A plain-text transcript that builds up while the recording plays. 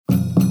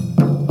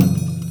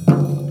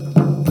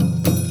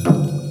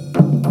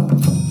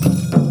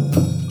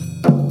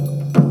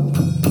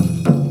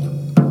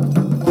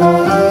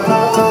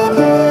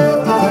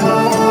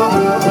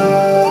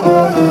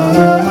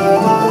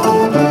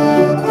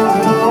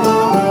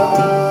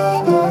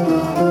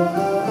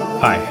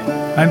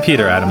I'm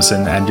Peter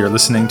Adamson, and you're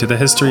listening to the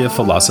History of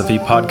Philosophy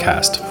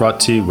podcast, brought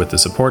to you with the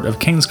support of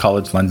King's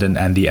College London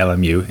and the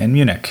LMU in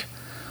Munich.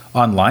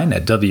 Online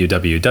at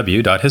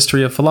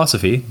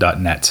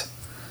www.historyofphilosophy.net.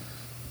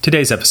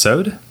 Today's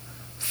episode,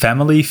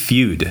 Family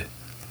Feud,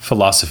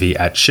 Philosophy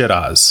at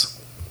Shiraz.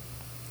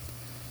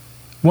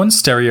 One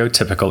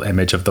stereotypical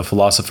image of the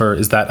philosopher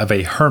is that of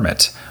a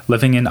hermit,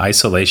 living in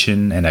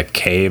isolation in a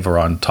cave or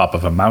on top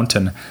of a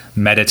mountain,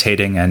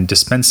 meditating and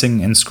dispensing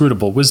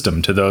inscrutable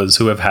wisdom to those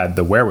who have had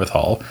the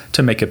wherewithal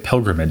to make a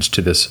pilgrimage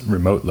to this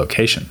remote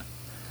location.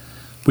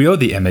 We owe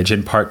the image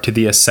in part to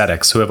the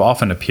ascetics who have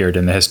often appeared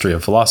in the history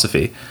of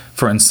philosophy,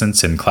 for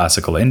instance in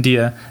classical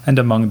India and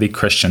among the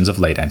Christians of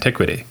late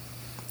antiquity.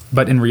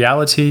 But in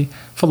reality,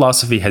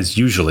 philosophy has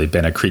usually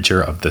been a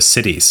creature of the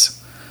cities.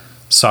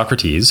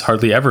 Socrates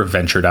hardly ever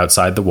ventured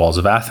outside the walls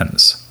of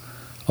Athens.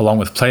 Along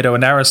with Plato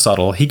and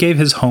Aristotle, he gave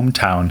his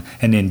hometown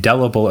an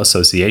indelible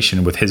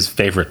association with his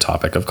favorite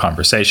topic of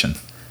conversation.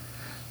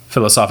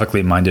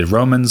 Philosophically minded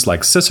Romans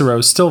like Cicero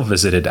still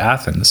visited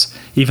Athens,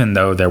 even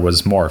though there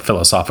was more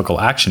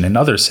philosophical action in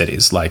other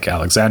cities like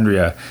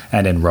Alexandria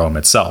and in Rome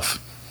itself.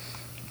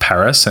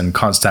 Paris and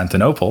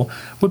Constantinople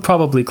would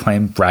probably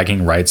claim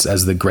bragging rights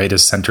as the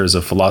greatest centers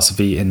of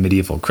philosophy in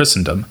medieval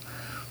Christendom.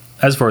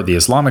 As for the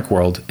Islamic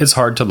world, it's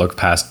hard to look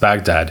past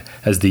Baghdad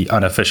as the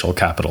unofficial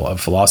capital of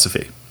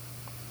philosophy.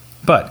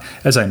 But,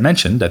 as I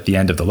mentioned at the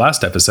end of the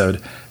last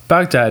episode,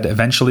 Baghdad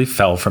eventually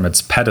fell from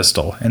its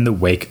pedestal in the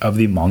wake of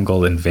the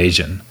Mongol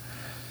invasion.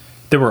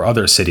 There were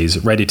other cities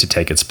ready to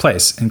take its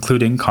place,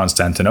 including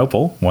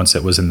Constantinople, once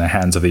it was in the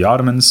hands of the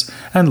Ottomans,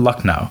 and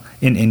Lucknow,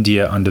 in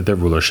India under the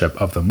rulership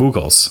of the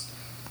Mughals.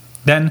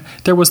 Then,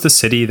 there was the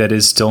city that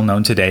is still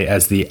known today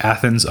as the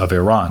Athens of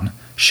Iran,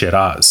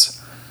 Shiraz.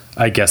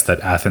 I guess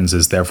that Athens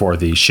is therefore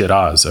the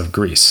Shiraz of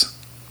Greece.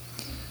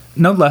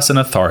 No less an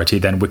authority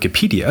than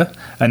Wikipedia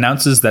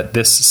announces that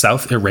this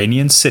South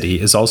Iranian city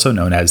is also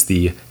known as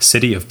the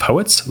City of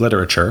Poets,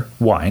 Literature,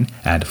 Wine,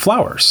 and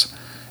Flowers,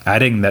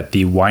 adding that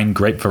the wine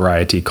grape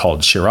variety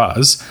called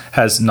Shiraz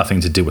has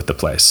nothing to do with the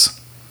place.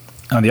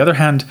 On the other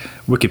hand,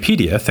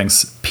 Wikipedia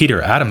thinks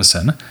Peter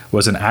Adamson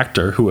was an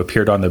actor who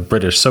appeared on the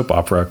British soap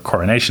opera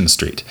Coronation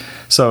Street,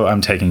 so I'm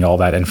taking all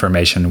that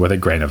information with a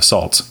grain of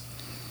salt.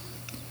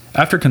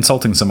 After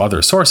consulting some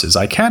other sources,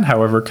 I can,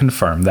 however,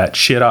 confirm that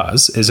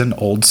Shiraz is an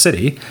old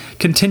city,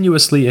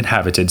 continuously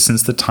inhabited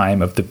since the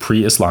time of the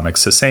pre-Islamic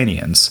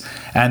Sasanians,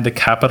 and the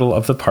capital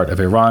of the part of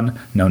Iran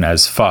known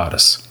as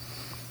Fars.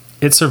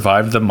 It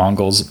survived the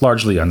Mongols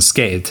largely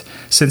unscathed,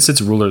 since its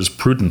rulers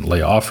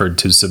prudently offered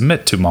to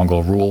submit to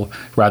Mongol rule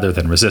rather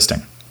than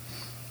resisting.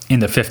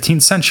 In the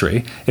 15th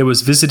century, it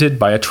was visited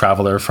by a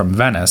traveler from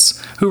Venice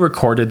who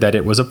recorded that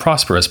it was a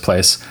prosperous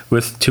place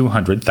with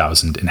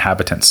 200,000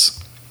 inhabitants.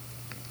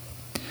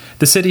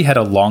 The city had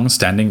a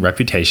long-standing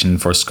reputation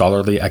for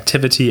scholarly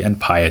activity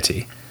and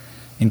piety.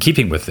 In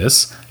keeping with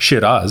this,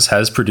 Shiraz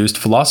has produced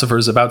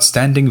philosophers of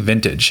outstanding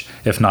vintage,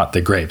 if not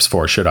the grapes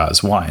for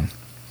Shiraz wine.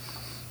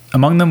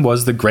 Among them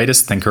was the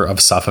greatest thinker of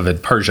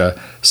Safavid Persia,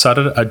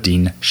 Sadr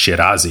ad-Din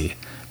Shirazi,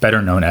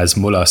 better known as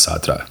Mullah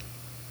Sadra.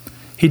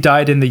 He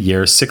died in the year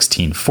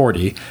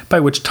 1640,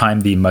 by which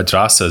time the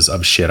madrasas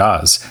of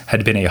Shiraz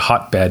had been a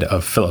hotbed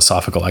of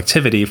philosophical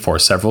activity for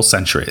several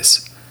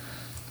centuries.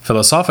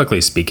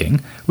 Philosophically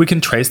speaking, we can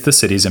trace the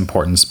city's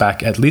importance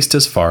back at least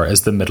as far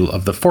as the middle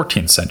of the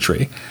 14th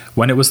century,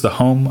 when it was the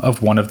home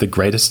of one of the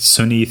greatest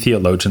Sunni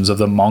theologians of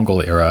the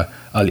Mongol era,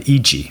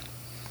 Al-Iji.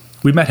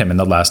 We met him in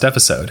the last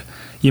episode.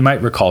 You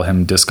might recall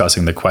him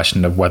discussing the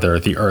question of whether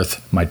the earth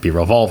might be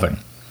revolving.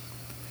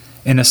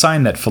 In a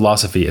sign that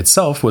philosophy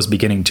itself was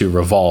beginning to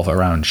revolve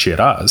around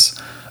Shiraz,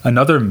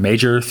 another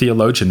major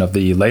theologian of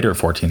the later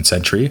 14th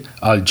century,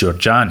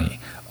 Al-Jurjani,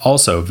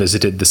 also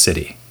visited the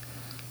city.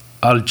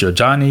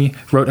 Al-Jurjani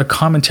wrote a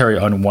commentary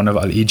on one of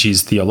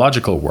Al-Iji's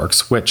theological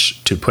works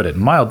which, to put it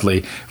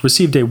mildly,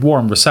 received a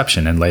warm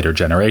reception in later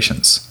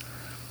generations.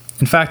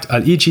 In fact,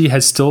 Al-Iji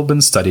has still been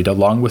studied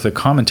along with a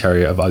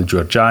commentary of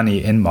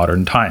Al-Jurjani in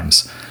modern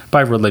times by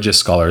religious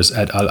scholars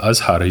at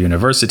Al-Azhar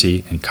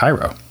University in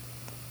Cairo.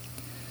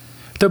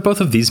 Though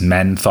both of these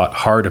men thought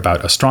hard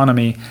about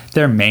astronomy,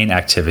 their main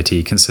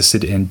activity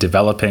consisted in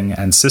developing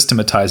and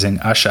systematizing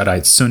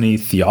Asharite Sunni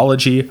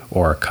theology,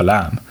 or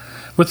kalam,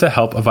 with the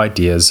help of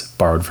ideas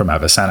borrowed from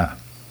Avicenna.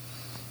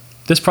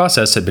 This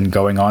process had been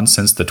going on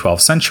since the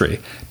 12th century,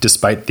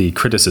 despite the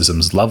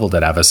criticisms leveled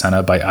at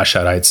Avicenna by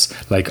Asharites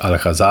like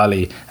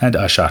Al-Ghazali and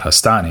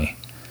Ashar-Hastani.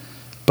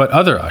 But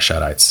other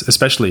Asharites,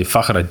 especially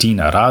Fakhr ad-Din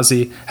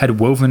Arazi, had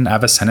woven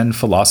Avicennan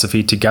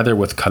philosophy together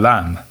with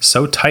kalam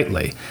so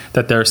tightly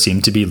that there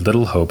seemed to be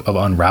little hope of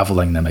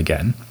unraveling them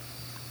again.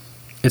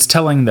 It's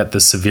telling that the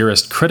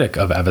severest critic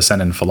of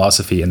Avicennan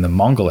philosophy in the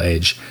Mongol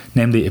age,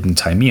 namely Ibn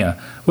Taymiyyah,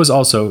 was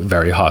also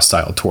very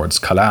hostile towards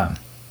kalam.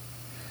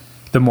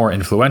 The more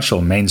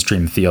influential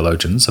mainstream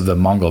theologians of the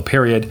Mongol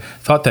period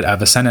thought that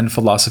Avicennan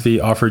philosophy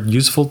offered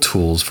useful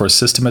tools for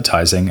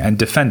systematizing and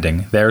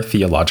defending their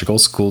theological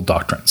school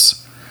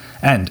doctrines.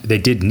 And they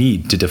did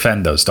need to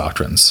defend those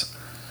doctrines.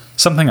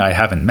 Something I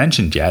haven't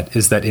mentioned yet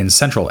is that in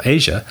Central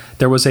Asia,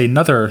 there was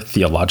another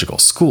theological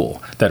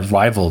school that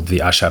rivaled the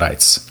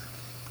Ash'arites.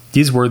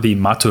 These were the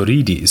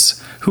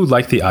Maturidis, who,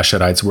 like the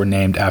Ash'arites, were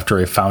named after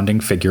a founding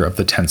figure of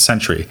the 10th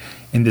century,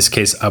 in this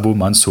case Abu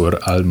Mansur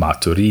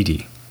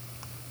al-Maturidi.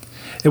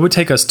 It would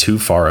take us too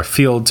far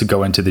afield to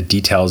go into the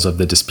details of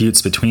the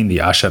disputes between the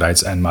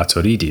Ash'arites and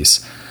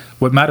Maturidis.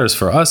 What matters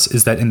for us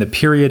is that in the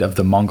period of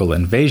the Mongol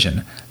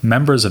invasion,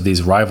 members of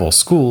these rival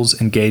schools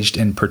engaged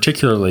in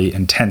particularly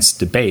intense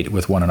debate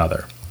with one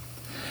another.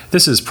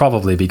 This is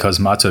probably because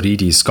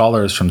Maturidi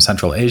scholars from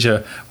Central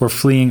Asia were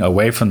fleeing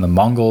away from the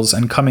Mongols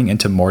and coming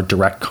into more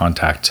direct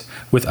contact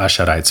with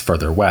Ash'arites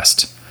further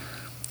west.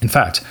 In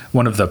fact,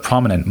 one of the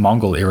prominent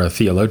Mongol-era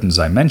theologians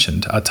I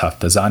mentioned,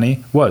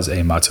 At-Taftazani, was a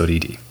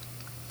Maturidi.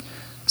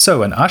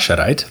 So an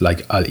Ash'arite,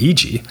 like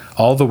Al-Iji,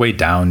 all the way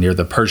down near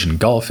the Persian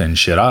Gulf in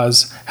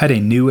Shiraz, had a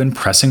new and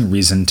pressing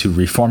reason to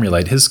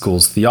reformulate his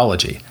school's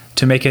theology,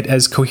 to make it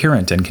as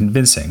coherent and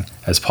convincing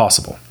as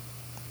possible.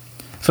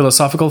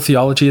 Philosophical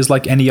theology is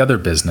like any other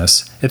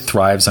business, it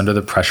thrives under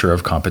the pressure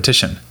of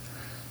competition.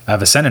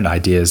 Avicennan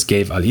ideas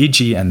gave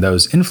Al-Iji and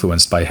those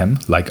influenced by him,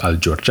 like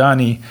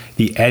Al-Jurjani,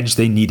 the edge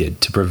they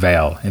needed to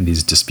prevail in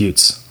these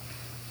disputes.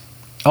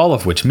 All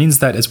of which means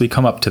that as we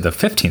come up to the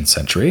 15th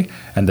century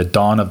and the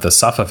dawn of the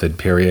Safavid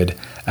period,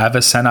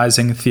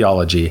 Avicennizing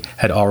theology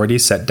had already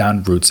set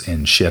down roots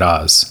in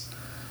Shiraz.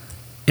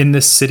 In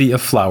this city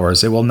of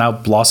flowers, it will now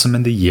blossom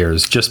in the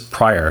years just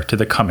prior to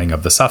the coming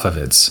of the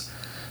Safavids.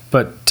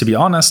 But to be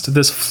honest,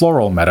 this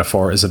floral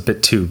metaphor is a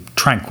bit too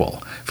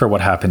tranquil for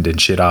what happened in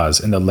Shiraz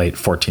in the late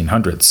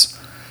 1400s.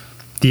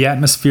 The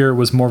atmosphere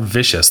was more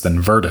vicious than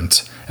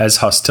verdant, as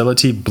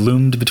hostility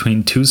bloomed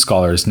between two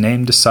scholars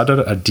named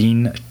Sadr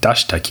ad-Din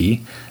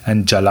Dashtaki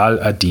and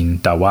Jalal ad-Din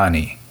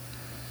Dawani.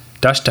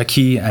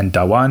 Dashtaki and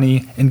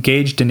Dawani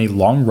engaged in a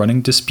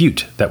long-running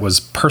dispute that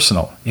was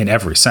personal in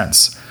every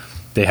sense.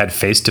 They had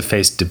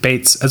face-to-face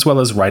debates as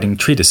well as writing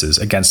treatises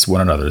against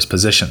one another's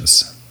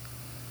positions.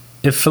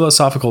 If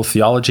philosophical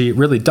theology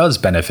really does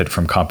benefit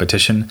from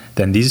competition,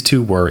 then these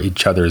two were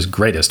each other's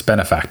greatest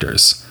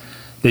benefactors.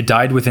 They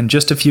died within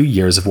just a few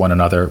years of one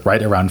another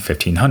right around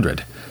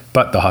 1500,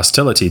 but the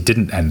hostility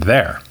didn't end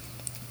there.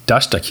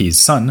 Dashtaki's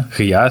son,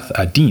 Ghiyath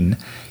ad-Din,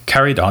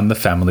 carried on the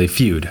family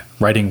feud,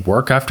 writing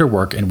work after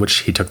work in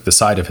which he took the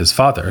side of his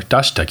father,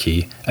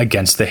 Dashtaki,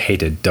 against the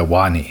hated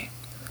Dawani.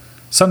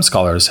 Some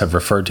scholars have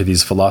referred to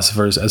these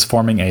philosophers as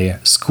forming a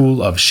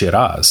school of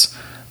Shiraz,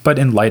 but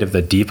in light of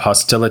the deep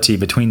hostility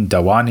between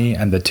Dawani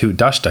and the two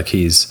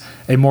Dashtakis,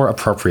 a more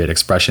appropriate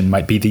expression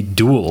might be the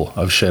duel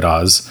of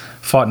Shiraz,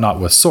 fought not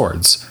with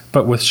swords,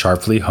 but with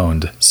sharply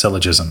honed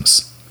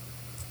syllogisms.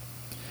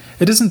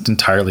 It isn't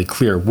entirely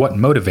clear what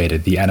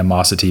motivated the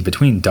animosity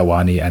between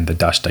Dawani and the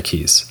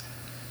Dashtakis.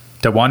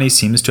 Dawani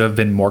seems to have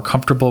been more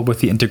comfortable with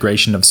the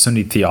integration of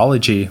Sunni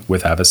theology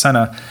with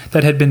Avicenna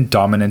that had been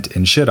dominant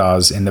in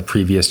Shiraz in the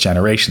previous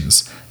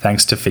generations,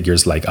 thanks to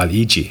figures like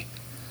Al-Iji.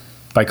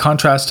 By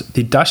contrast,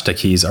 the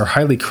Dashtakis are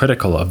highly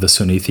critical of the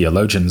Sunni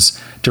theologians,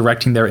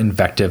 directing their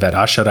invective at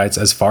Ash'arites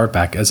as far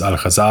back as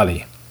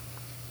Al-Ghazali.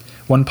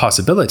 One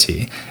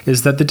possibility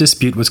is that the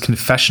dispute was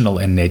confessional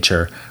in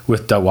nature,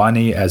 with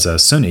Dawani as a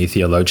Sunni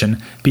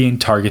theologian being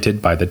targeted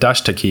by the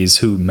Dashtakis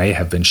who may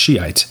have been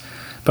Shiite,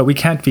 but we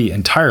can't be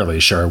entirely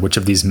sure which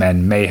of these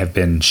men may have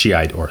been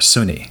Shiite or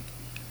Sunni.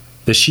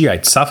 The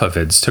Shiite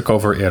Safavids took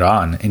over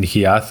Iran in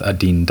Ghiyath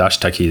ad-Din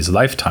Dashtaki's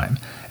lifetime,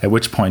 at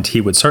which point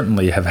he would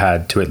certainly have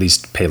had to at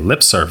least pay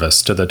lip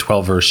service to the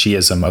Twelver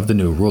Shi'ism of the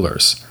new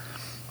rulers.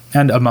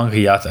 And among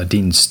Ghiyath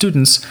ad-Din's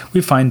students, we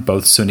find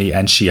both Sunni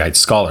and Shiite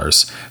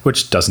scholars,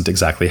 which doesn't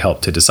exactly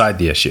help to decide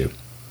the issue.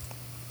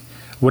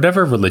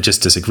 Whatever religious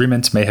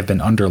disagreement may have been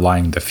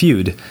underlying the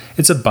feud,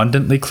 it's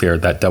abundantly clear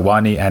that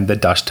Dawani and the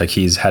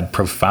Dashtakis had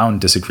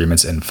profound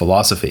disagreements in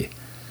philosophy.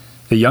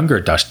 The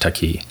younger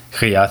Dashtaki,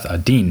 Ghiyath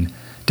ad-Din,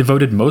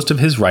 devoted most of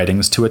his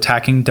writings to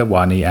attacking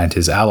Dawani and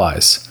his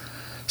allies.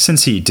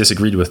 Since he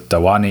disagreed with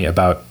Dawani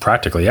about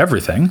practically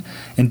everything,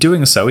 in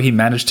doing so he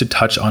managed to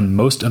touch on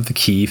most of the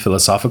key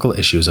philosophical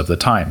issues of the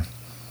time.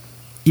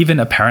 Even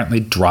apparently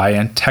dry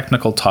and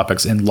technical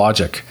topics in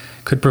logic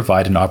could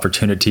provide an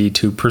opportunity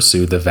to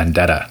pursue the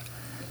vendetta.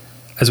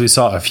 As we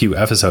saw a few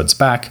episodes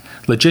back,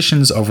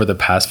 logicians over the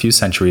past few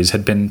centuries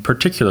had been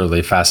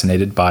particularly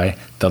fascinated by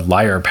the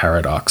liar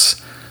paradox,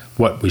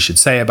 what we should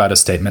say about a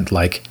statement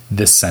like,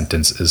 "This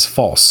sentence is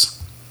false."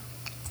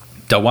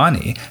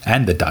 Dawani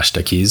and the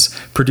Dashtakis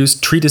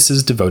produced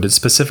treatises devoted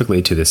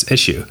specifically to this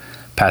issue,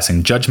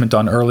 passing judgment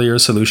on earlier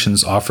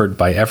solutions offered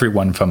by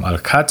everyone from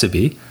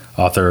Al-Khatibi,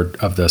 author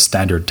of the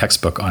standard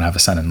textbook on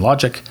Avicennan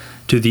logic,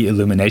 to the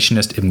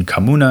Illuminationist Ibn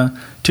Kamuna,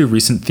 to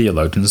recent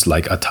theologians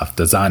like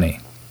At-Taftazani.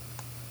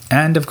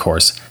 And, of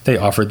course, they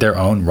offered their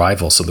own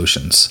rival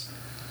solutions.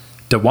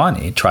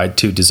 Dawani tried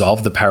to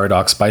dissolve the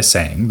paradox by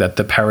saying that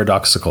the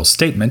paradoxical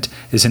statement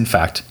is in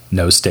fact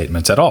no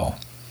statement at all.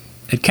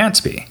 It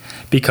can't be,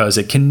 because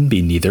it can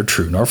be neither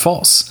true nor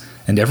false,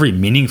 and every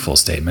meaningful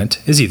statement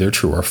is either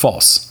true or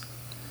false.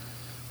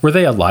 Were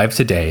they alive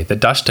today, the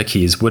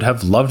Dashtakis would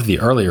have loved the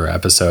earlier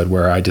episode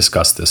where I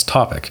discussed this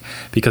topic,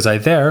 because I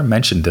there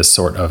mentioned this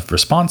sort of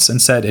response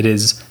and said it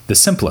is the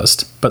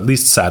simplest but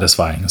least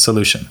satisfying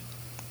solution.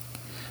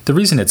 The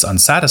reason it's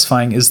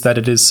unsatisfying is that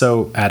it is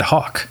so ad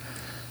hoc.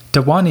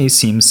 Dawani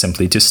seems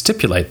simply to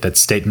stipulate that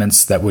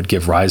statements that would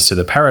give rise to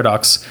the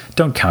paradox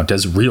don't count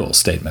as real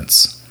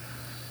statements.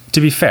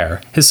 To be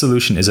fair, his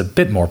solution is a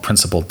bit more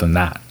principled than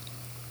that.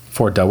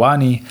 For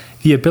Dawani,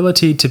 the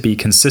ability to be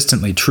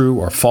consistently true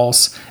or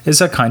false is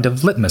a kind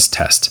of litmus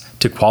test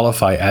to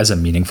qualify as a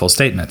meaningful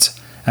statement,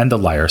 and the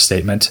liar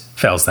statement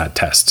fails that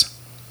test.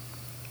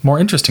 More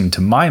interesting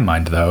to my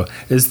mind, though,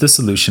 is the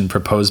solution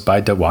proposed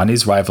by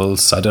Dawani's rival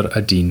Sadr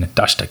ad-Din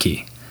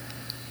Dashtaki.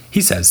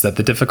 He says that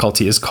the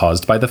difficulty is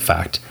caused by the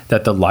fact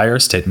that the liar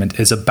statement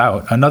is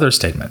about another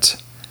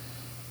statement.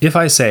 If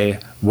I say,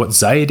 what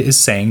Zaid is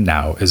saying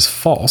now is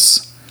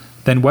false,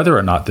 then whether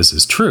or not this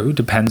is true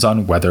depends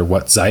on whether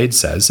what Zaid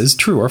says is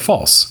true or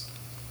false.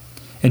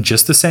 In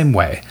just the same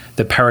way,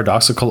 the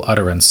paradoxical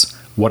utterance,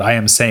 what I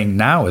am saying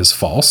now is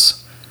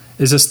false,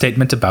 is a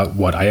statement about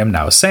what I am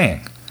now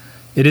saying.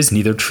 It is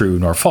neither true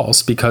nor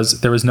false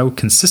because there is no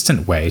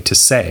consistent way to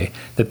say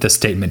that the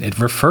statement it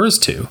refers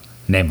to,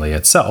 namely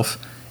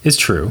itself, is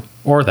true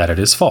or that it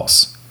is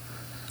false.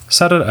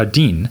 Sadr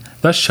ad-Din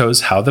thus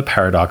shows how the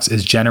paradox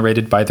is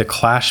generated by the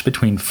clash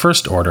between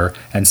first-order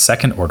and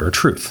second-order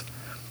truth.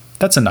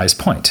 That's a nice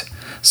point,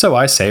 so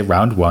I say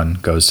round 1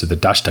 goes to the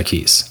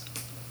Dashtakis.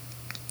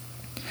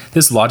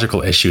 This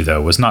logical issue,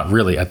 though, was not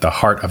really at the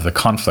heart of the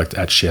conflict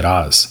at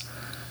Shiraz.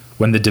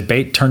 When the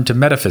debate turned to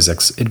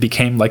metaphysics, it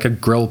became like a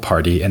grill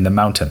party in the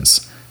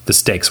mountains. The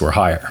stakes were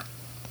higher.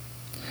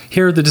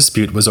 Here the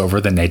dispute was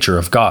over the nature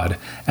of God,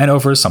 and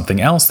over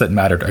something else that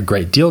mattered a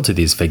great deal to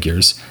these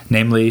figures,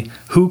 namely,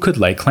 who could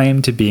lay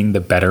claim to being the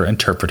better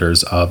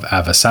interpreters of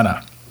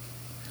Avicenna.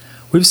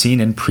 We've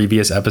seen in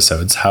previous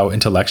episodes how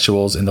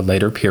intellectuals in the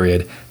later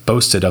period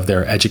boasted of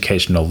their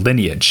educational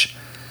lineage.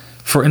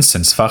 For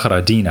instance, Fakhr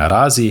ad-Din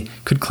Arazi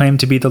could claim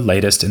to be the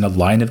latest in a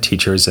line of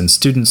teachers and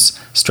students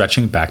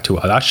stretching back to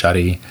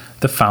al-Ash'ari,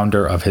 the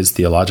founder of his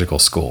theological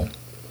school.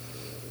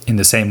 In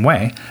the same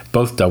way,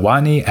 both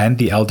Dawani and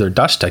the elder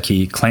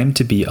Dashtaki claimed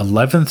to be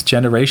 11th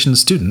generation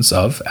students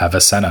of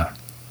Avicenna.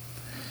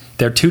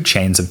 Their two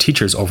chains of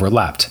teachers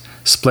overlapped,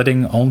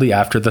 splitting only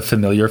after the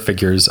familiar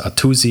figures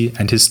Atuzi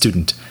and his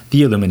student,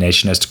 the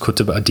Illuminationist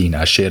Qutb ad-Din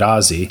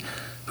ash-Shirazi,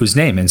 whose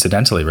name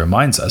incidentally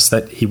reminds us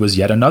that he was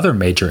yet another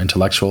major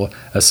intellectual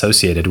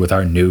associated with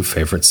our new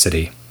favorite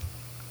city.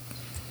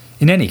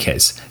 In any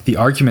case, the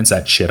arguments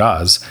at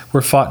Shiraz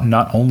were fought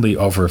not only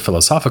over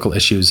philosophical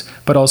issues,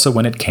 but also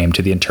when it came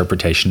to the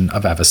interpretation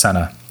of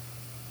Avicenna.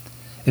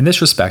 In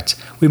this respect,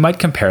 we might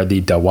compare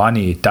the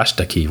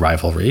Dawani-Dashtaki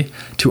rivalry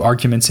to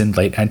arguments in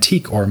late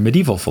antique or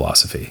medieval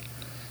philosophy.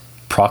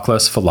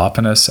 Proclus,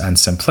 Philoponus, and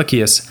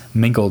Simplicius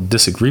mingled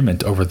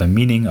disagreement over the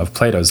meaning of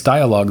Plato's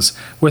dialogues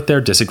with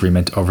their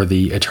disagreement over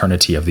the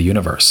eternity of the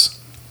universe.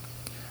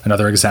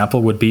 Another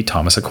example would be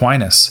Thomas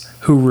Aquinas,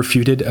 who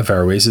refuted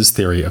Averroes'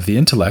 theory of the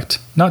intellect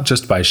not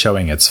just by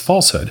showing its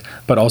falsehood,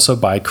 but also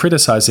by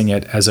criticizing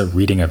it as a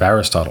reading of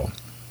Aristotle.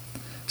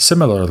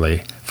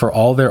 Similarly, for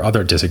all their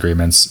other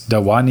disagreements,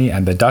 Dawani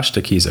and the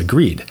Dashtakis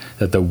agreed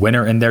that the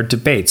winner in their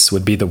debates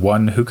would be the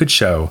one who could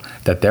show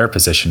that their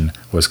position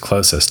was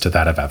closest to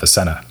that of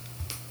Avicenna.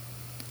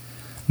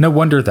 No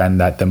wonder then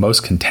that the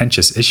most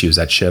contentious issues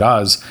at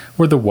Shiraz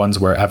were the ones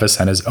where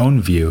Avicenna's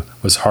own view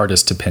was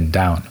hardest to pin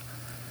down.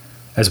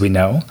 As we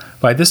know,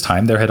 by this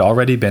time there had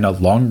already been a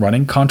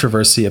long-running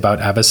controversy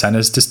about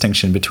Avicenna's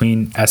distinction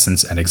between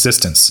essence and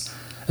existence,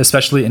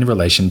 especially in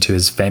relation to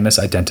his famous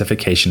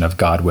identification of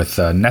God with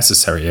the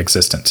necessary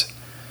existent.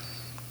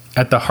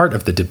 At the heart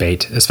of the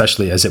debate,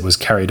 especially as it was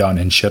carried on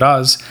in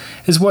Shiraz,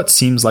 is what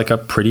seems like a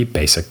pretty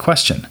basic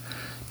question.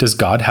 Does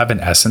God have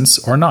an essence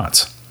or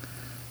not?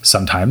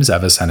 Sometimes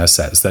Avicenna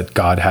says that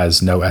God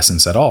has no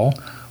essence at all,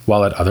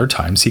 while at other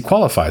times he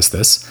qualifies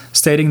this,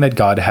 stating that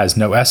God has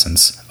no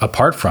essence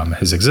apart from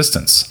his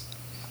existence.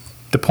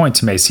 The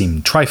point may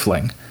seem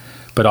trifling,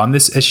 but on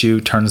this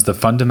issue turns the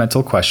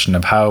fundamental question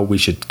of how we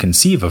should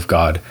conceive of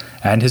God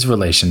and his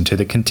relation to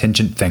the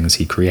contingent things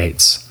he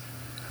creates.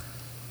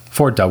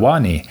 For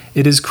Dawani,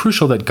 it is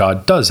crucial that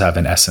God does have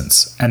an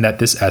essence, and that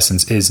this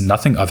essence is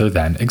nothing other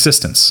than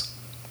existence.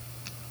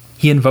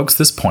 He invokes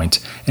this point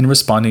in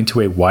responding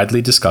to a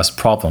widely discussed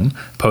problem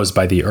posed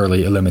by the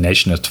early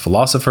Illuminationist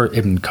philosopher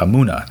Ibn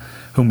Kamuna,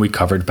 whom we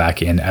covered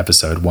back in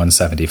episode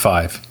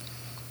 175.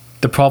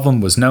 The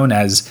problem was known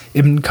as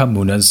Ibn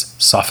Kamuna's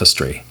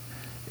sophistry.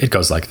 It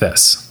goes like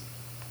this.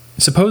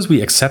 Suppose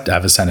we accept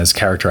Avicenna's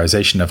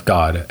characterization of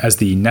God as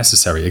the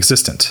necessary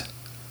existent.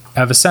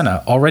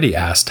 Avicenna already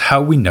asked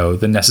how we know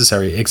the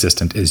necessary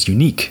existent is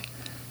unique.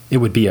 It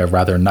would be a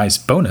rather nice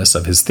bonus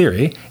of his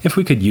theory if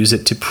we could use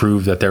it to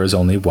prove that there is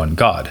only one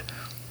God,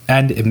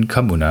 and Ibn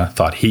Kamuna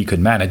thought he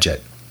could manage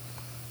it.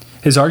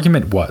 His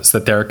argument was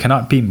that there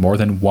cannot be more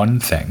than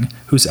one thing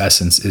whose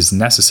essence is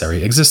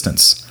necessary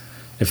existence.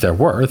 If there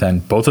were, then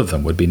both of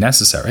them would be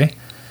necessary.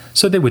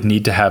 so they would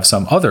need to have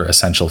some other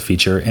essential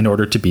feature in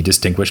order to be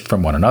distinguished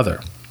from one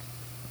another.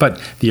 But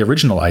the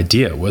original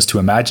idea was to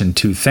imagine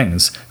two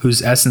things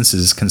whose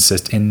essences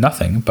consist in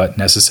nothing but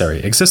necessary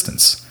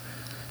existence.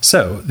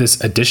 So,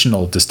 this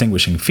additional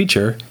distinguishing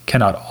feature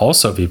cannot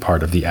also be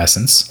part of the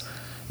essence,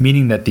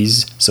 meaning that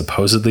these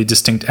supposedly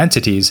distinct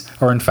entities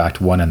are in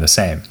fact one and the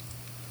same.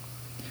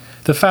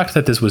 The fact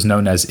that this was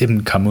known as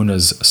Ibn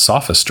Kamuna's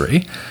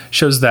sophistry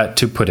shows that,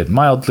 to put it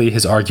mildly,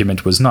 his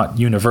argument was not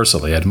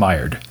universally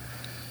admired.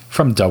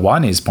 From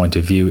Dawani's point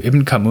of view,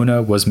 Ibn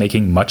Kamuna was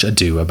making much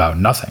ado about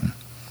nothing.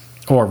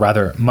 Or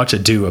rather, much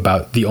ado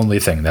about the only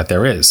thing that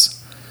there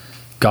is.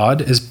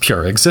 God is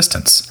pure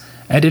existence,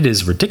 and it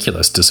is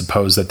ridiculous to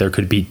suppose that there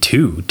could be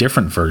two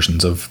different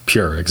versions of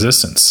pure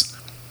existence.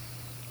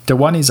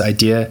 Dawani's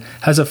idea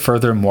has a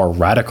further, more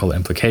radical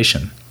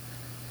implication.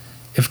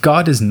 If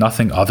God is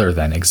nothing other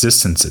than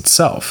existence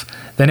itself,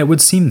 then it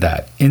would seem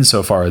that,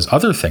 insofar as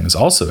other things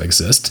also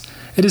exist,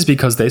 it is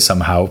because they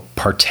somehow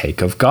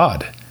partake of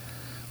God.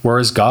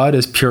 Whereas God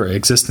is pure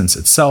existence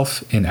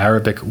itself, in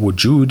Arabic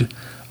wujud,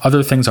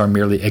 other things are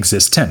merely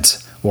existent,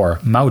 or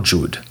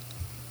mawjud.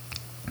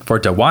 For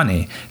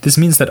Dawani, this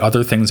means that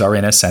other things are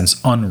in a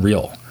sense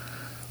unreal.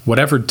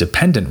 Whatever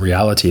dependent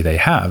reality they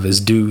have is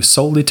due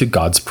solely to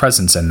God's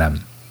presence in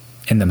them.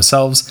 In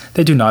themselves,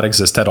 they do not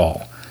exist at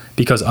all,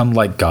 because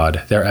unlike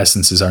God, their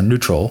essences are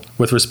neutral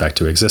with respect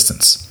to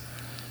existence.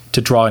 To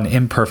draw an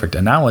imperfect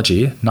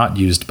analogy, not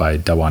used by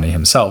Dawani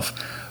himself,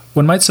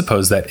 one might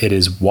suppose that it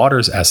is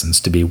water's essence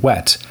to be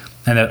wet,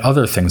 and that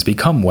other things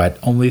become wet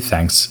only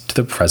thanks to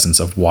the presence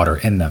of water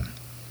in them.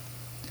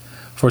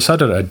 For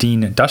Sadr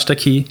ad-Din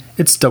Dashtaki,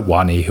 it's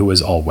Dawani who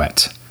is all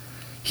wet.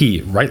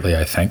 He, rightly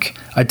I think,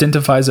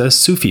 identifies a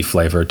Sufi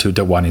flavor to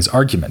Dawani's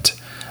argument,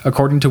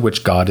 according to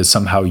which God is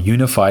somehow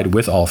unified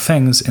with all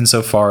things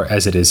insofar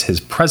as it is his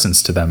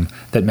presence to them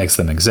that makes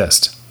them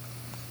exist.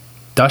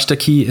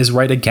 Dashtaki is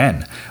right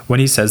again when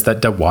he says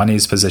that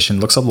Dawani's position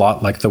looks a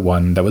lot like the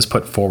one that was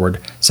put forward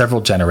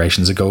several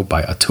generations ago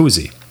by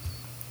At-Tusi.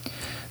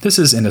 This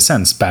is in a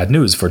sense bad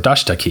news for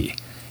Dashtaki.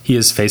 He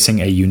is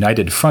facing a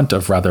united front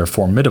of rather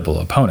formidable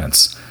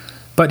opponents,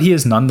 but he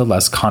is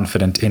nonetheless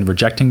confident in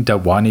rejecting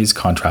Dawani's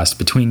contrast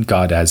between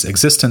God as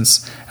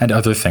existence and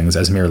other things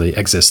as merely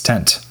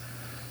existent.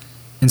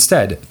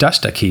 Instead,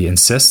 Dashtaki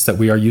insists that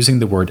we are using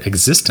the word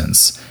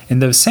existence in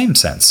the same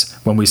sense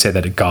when we say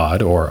that a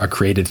God or a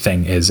created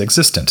thing is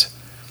existent.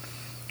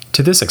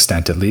 To this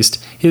extent, at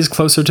least, he is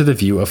closer to the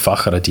view of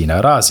Fakhr ad-Din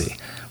Arazi,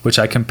 which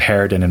I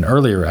compared in an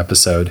earlier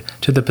episode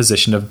to the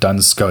position of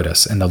Duns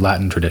Scotus in the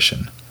Latin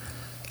tradition.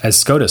 As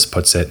Scotus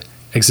puts it,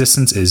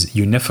 existence is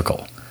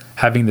unifical,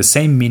 having the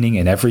same meaning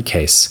in every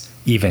case,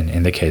 even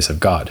in the case of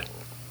God.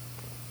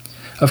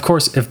 Of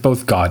course, if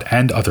both God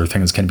and other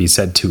things can be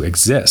said to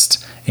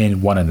exist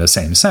in one and the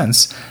same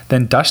sense,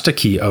 then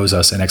Dashtaki owes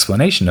us an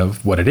explanation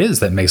of what it is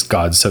that makes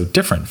God so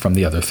different from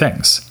the other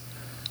things.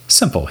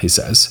 Simple, he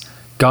says.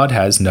 God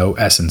has no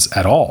essence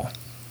at all.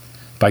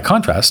 By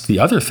contrast, the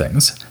other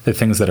things, the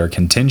things that are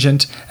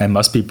contingent and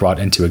must be brought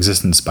into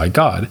existence by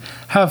God,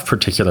 have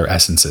particular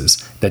essences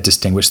that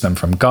distinguish them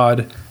from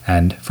God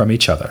and from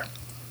each other.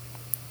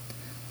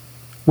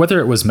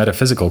 Whether it was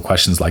metaphysical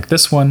questions like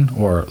this one,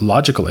 or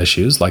logical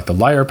issues like the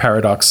liar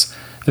paradox,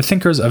 the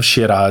thinkers of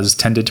Shiraz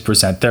tended to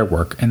present their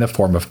work in the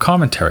form of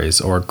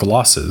commentaries or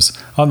glosses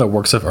on the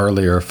works of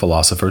earlier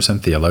philosophers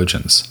and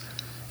theologians.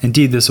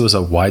 Indeed, this was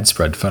a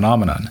widespread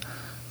phenomenon.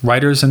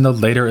 Writers in the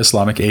later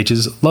Islamic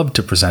ages loved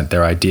to present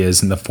their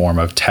ideas in the form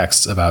of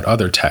texts about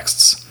other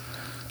texts.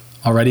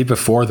 Already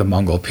before the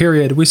Mongol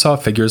period, we saw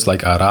figures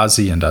like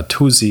Arazi and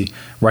At-Tusi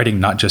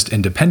writing not just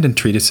independent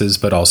treatises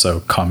but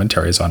also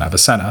commentaries on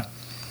Avicenna.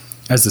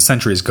 As the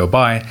centuries go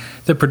by,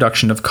 the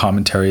production of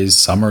commentaries,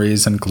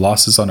 summaries, and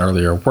glosses on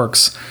earlier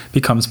works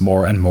becomes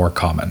more and more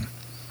common.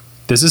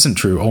 This isn't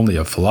true only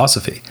of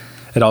philosophy.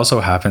 It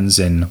also happens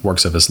in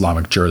works of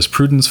Islamic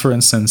jurisprudence, for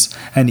instance,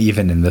 and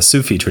even in the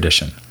Sufi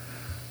tradition.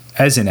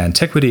 As in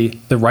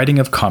antiquity, the writing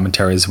of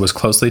commentaries was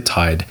closely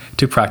tied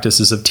to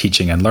practices of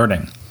teaching and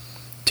learning.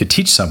 To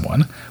teach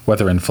someone,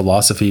 whether in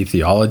philosophy,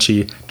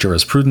 theology,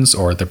 jurisprudence,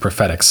 or the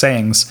prophetic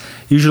sayings,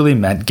 usually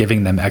meant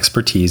giving them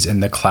expertise in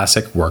the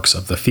classic works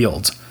of the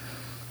field.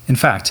 In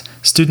fact,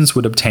 students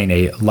would obtain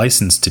a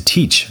license to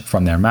teach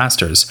from their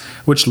masters,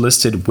 which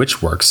listed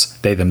which works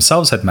they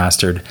themselves had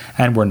mastered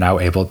and were now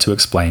able to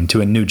explain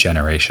to a new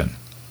generation.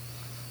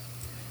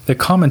 The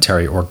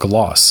commentary or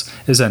gloss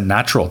is a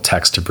natural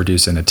text to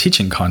produce in a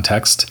teaching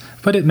context,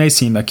 but it may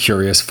seem a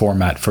curious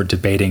format for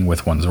debating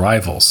with one's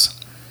rivals.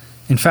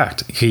 In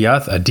fact,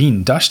 Ghiyath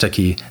ad-Din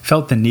Dashtaki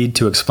felt the need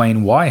to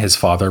explain why his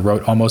father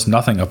wrote almost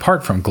nothing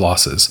apart from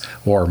glosses,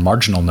 or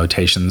marginal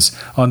notations,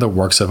 on the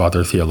works of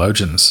other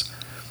theologians.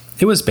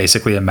 It was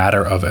basically a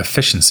matter of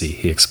efficiency,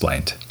 he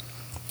explained.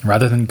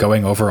 Rather than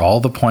going over all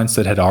the points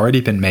that had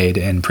already been made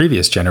in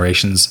previous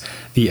generations,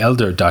 the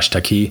elder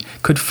Dashtaki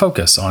could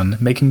focus on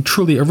making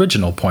truly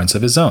original points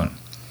of his own.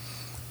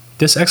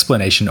 This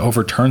explanation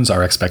overturns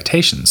our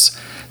expectations,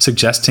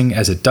 suggesting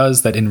as it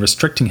does that in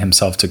restricting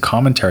himself to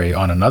commentary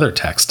on another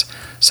text,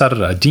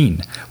 Sadr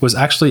ad-Din was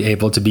actually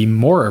able to be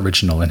more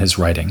original in his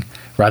writing,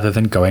 rather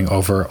than going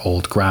over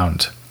old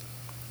ground.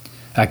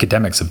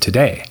 Academics of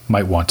today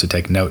might want to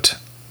take note.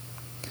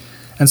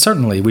 And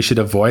certainly we should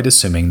avoid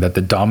assuming that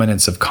the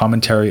dominance of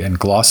commentary and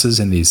glosses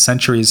in these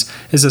centuries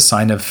is a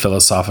sign of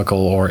philosophical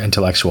or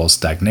intellectual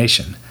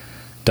stagnation.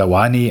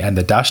 Dawani and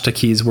the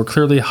Dashtakis were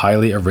clearly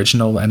highly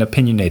original and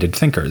opinionated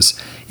thinkers,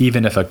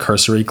 even if a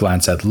cursory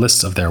glance at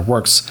lists of their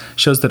works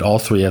shows that all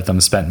three of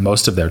them spent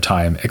most of their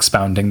time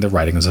expounding the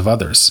writings of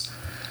others.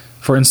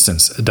 For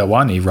instance,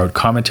 Dawani wrote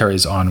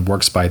commentaries on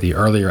works by the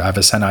earlier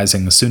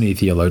Avicenizing Sunni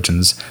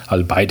theologians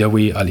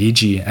Al-Baidawi,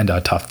 Al-Iji, and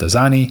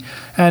At-Taftazani,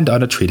 and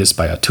on a treatise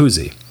by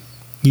At-Tuzi.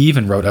 He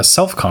even wrote a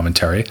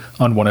self-commentary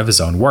on one of his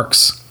own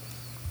works.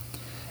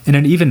 In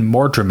an even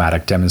more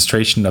dramatic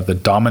demonstration of the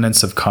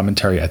dominance of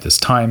commentary at this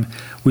time,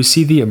 we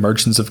see the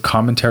emergence of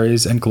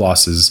commentaries and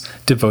glosses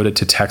devoted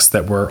to texts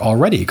that were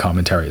already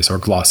commentaries or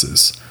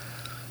glosses.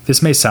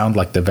 This may sound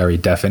like the very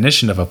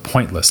definition of a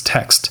pointless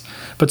text,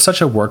 but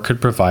such a work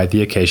could provide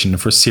the occasion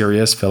for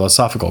serious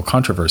philosophical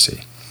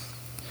controversy.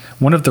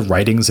 One of the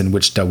writings in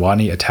which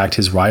Dawani attacked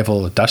his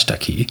rival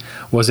Dashtaki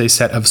was a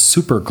set of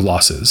super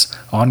glosses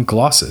on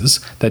glosses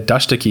that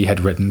Dashtaki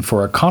had written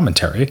for a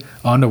commentary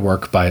on a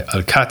work by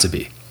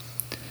Al-Katibi.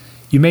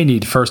 You may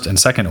need first and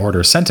second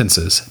order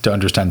sentences to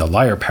understand the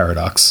liar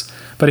paradox,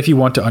 but if you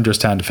want to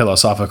understand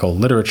philosophical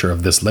literature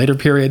of this later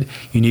period,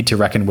 you need to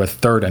reckon with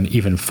third and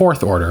even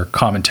fourth order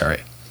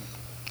commentary.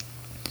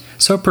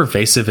 So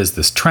pervasive is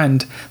this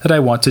trend that I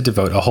want to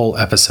devote a whole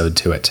episode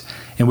to it,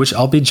 in which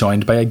I'll be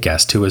joined by a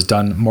guest who has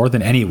done more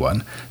than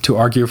anyone to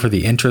argue for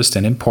the interest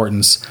and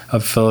importance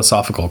of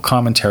philosophical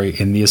commentary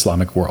in the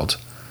Islamic world.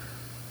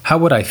 How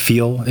would I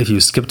feel if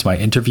you skipped my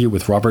interview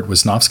with Robert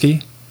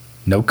Wisnowski?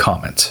 No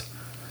comment.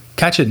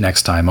 Catch it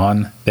next time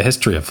on The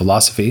History of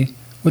Philosophy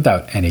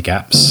Without Any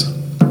Gaps.